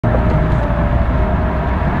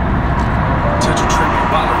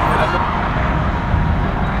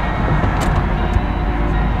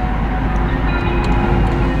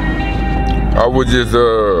was just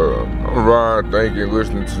around thinking,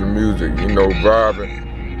 listening to the music, you know, vibing.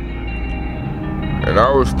 And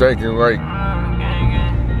I was thinking, like,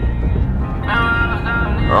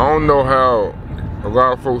 I don't know how a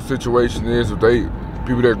lot of folks' situation is with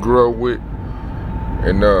people that grew up with,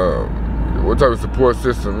 and what type of support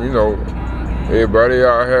system, you know, everybody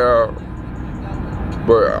out here.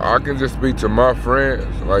 But I can just speak to my friends,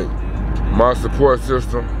 like my support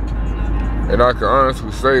system, and I can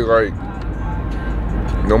honestly say, like,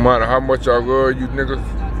 no matter how much I love you niggas,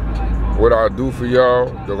 what I do for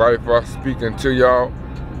y'all, the life I speak into y'all,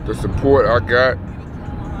 the support I got,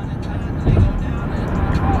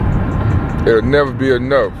 it'll never be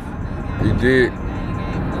enough. You dig?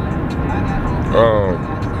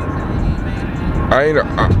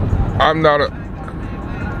 I'm not a,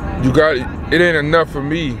 you got it. It ain't enough for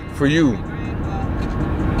me, for you.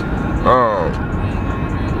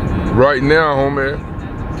 Right now, homie,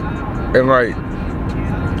 and like,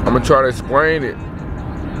 I'm gonna try to explain it.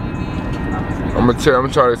 I'm gonna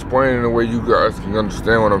try to explain it in a way you guys can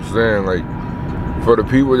understand what I'm saying. Like, for the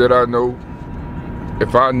people that I know,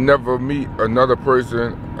 if I never meet another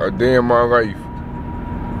person a day in my life,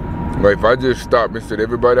 like if I just stop and said,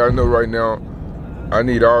 everybody I know right now, I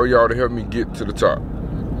need all y'all to help me get to the top.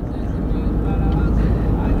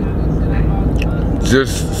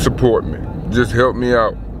 Just support me. Just help me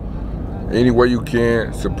out any way you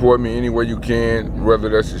can. Support me any way you can, whether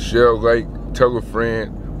that's a share, like, tell a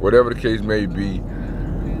friend, whatever the case may be.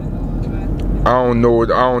 I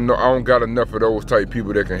don't got enough of those type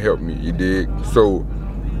people that can help me, you dig? So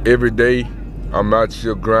every day I'm out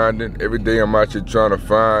here grinding. Every day I'm out here trying to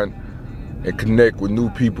find and connect with new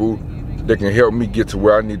people that can help me get to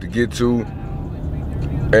where I need to get to.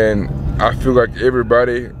 And I feel like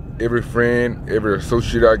everybody, every friend, every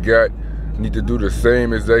associate I got need to do the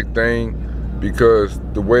same exact thing, because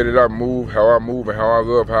the way that I move, and how I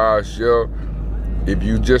love, how I share, if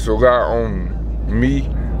you just rely on me,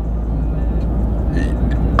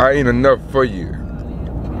 I ain't enough for you.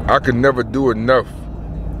 I could never do enough.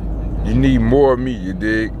 You need more of me, you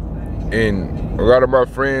dig? And a lot of my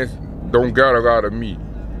friends don't got a lot of me,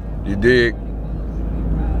 you dig?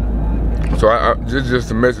 So just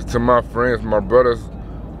a message to my friends, my brothers,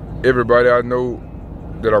 everybody I know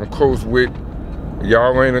that I'm close with.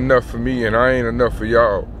 Y'all ain't enough for me, and I ain't enough for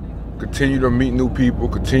y'all. Continue to meet new people,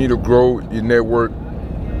 continue to grow your network.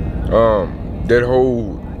 That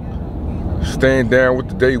whole stand down with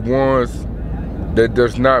the day ones, that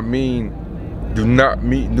does not mean do not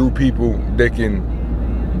meet new people that can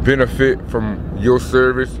benefit from your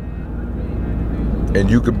service, and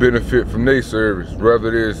you can benefit from their service,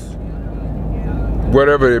 whether it's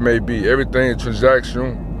whatever it may be. Everything is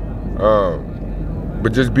transactional,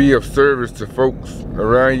 but just be of service to folks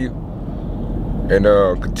around you, and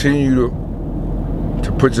continue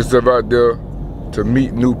to put yourself out there to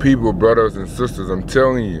meet new people, brothers and sisters. I'm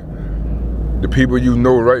telling you, the people you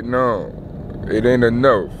know right now, it ain't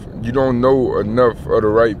enough. You don't know enough of the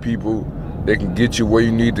right people that can get you where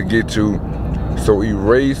you need to get to. So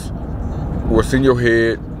erase what's in your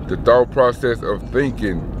head, the thought process of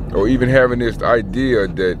thinking or even having this idea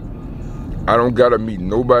that I don't gotta meet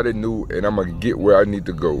nobody new and I'm gonna get where I need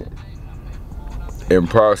to go.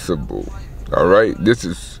 Impossible. All right, this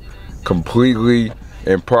is completely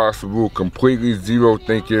impossible, completely zero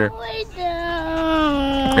thinking,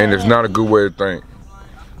 and it's not a good way to think.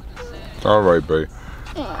 All right, babe.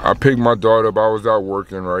 I picked my daughter up. I was out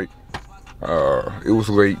working, right? It was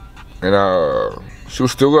late, and she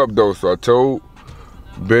was still up though. So I told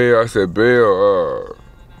Belle, I said, Belle,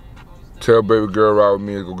 tell baby girl ride with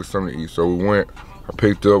me and go get something to eat. So we went. I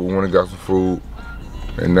picked her up. We went and got some food,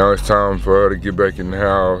 and now it's time for her to get back in the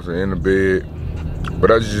house and in the bed.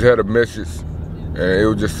 But I just had a message, and it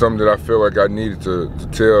was just something that I felt like I needed to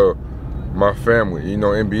tell my family. You know,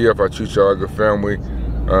 NBF, I treat y'all like a family.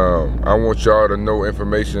 I want y'all to know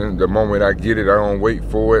information the moment I get it. I don't wait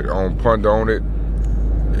for it. I don't ponder on it.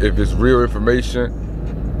 If it's real information,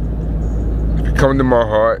 if it comes to my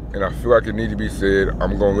heart and I feel like it needs to be said,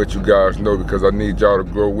 I'm gonna let you guys know, because I need y'all to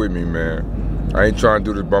grow with me, man. I ain't trying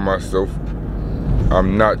to do this by myself.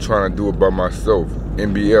 I'm not trying to do it by myself.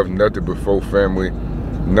 NBF, nothing but full family.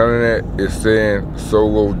 None of that is saying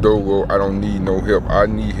solo dolo. I don't need no help. I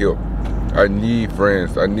need help. I need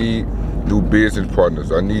friends. I need new business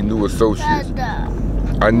partners. I need new associates.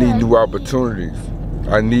 I need new opportunities.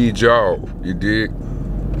 I need y'all, you dig?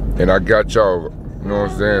 And I got y'all, you know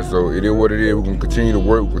what I'm saying? So it is what it is. We're gonna continue to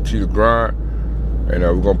work, we'll continue to grind, and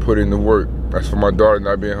we're gonna put in the work. As for my daughter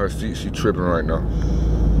not being in her seat, she tripping right now.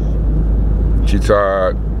 She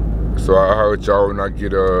tired. So I'll holler at y'all when I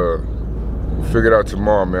get figure it out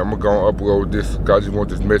tomorrow, man. I'm gonna upload this. I just want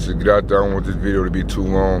this message to get out there. I don't want this video to be too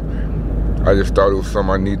long. I just thought it was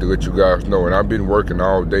something I need to let you guys know. And I've been working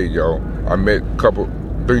all day, y'all. I met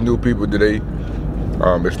 3 new people today.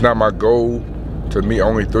 It's not my goal to meet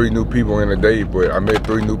only 3 new people in a day, but I met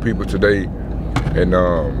 3 new people today, and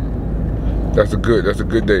that's a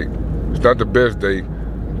good day. It's not the best day,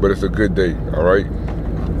 but it's a good day. All right.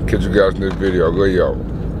 Catch you guys in this video. I love y'all.